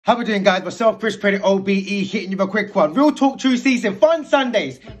How we doing, guys? Myself, Chris Credit OBE, hitting you with a quick one. Real talk, true season. Fun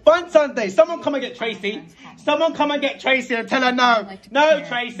Sundays. Fun Sundays. Someone come and get Tracy. Someone come and get Tracy and tell her no. No,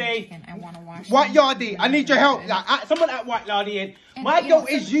 Tracy. White Yardie, I need your help. Like, someone at White Yardie in. My girl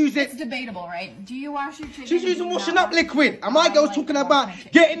is using... It's debatable, right? Do you wash your chicken? She's using washing up liquid. And my girl's talking about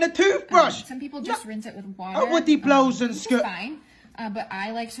getting the toothbrush. Some people just rinse it with water. I would blows and skirt. Fine. But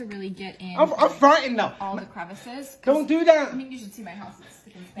I like to really get in. I'm frightened now. All the crevices. Don't do that. I mean, you should see my house.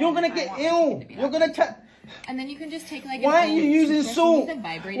 You're gonna get ill. You're gonna And then you can just take like. Why are you using salt?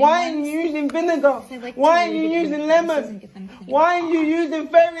 Why are you using vinegar? Why are you using lemon? Why are you using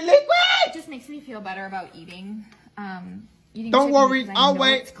fairy liquid? It just makes me feel better about eating. Don't worry, I'll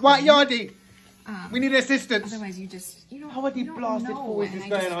wait. White Yardie. We need assistance. Otherwise, you just How are they blasted forwards is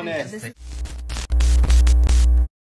going on there?